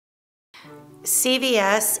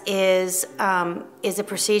CVS is a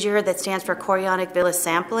procedure that stands for chorionic villus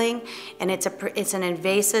sampling, and it's an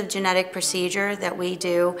invasive genetic procedure that we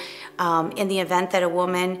do in the event that a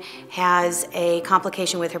woman has a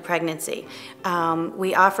complication with her pregnancy.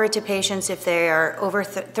 We offer it to patients if they are over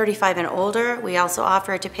 35 and older. We also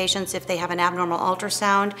offer it to patients if they have an abnormal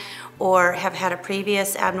ultrasound or have had a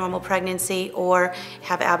previous abnormal pregnancy or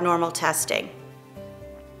have abnormal testing.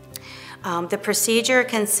 The procedure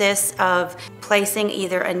consists of placing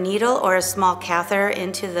either a needle or a small catheter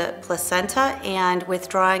into the placenta and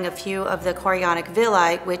withdrawing a few of the chorionic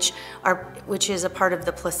villi, which is a part of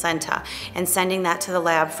the placenta, and sending that to the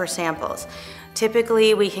lab for samples.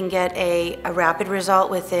 Typically, we can get a rapid result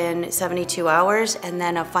within 72 hours, and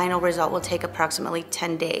then a final result will take approximately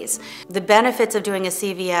 10 days. The benefits of doing a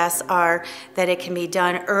CVS are that it can be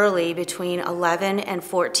done early, between 11 and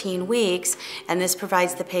 14 weeks, and this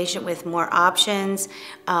provides the patient with more options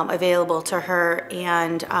available to her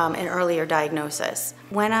and an earlier diagnosis.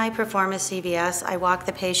 When I perform a CVS, I walk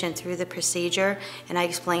the patient through the procedure and I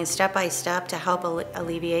explain step by step to help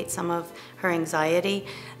alleviate some of her anxiety.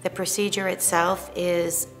 The procedure itself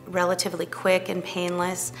is relatively quick and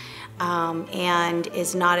painless and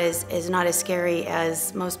is not as scary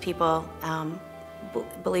as most people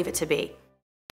believe it to be.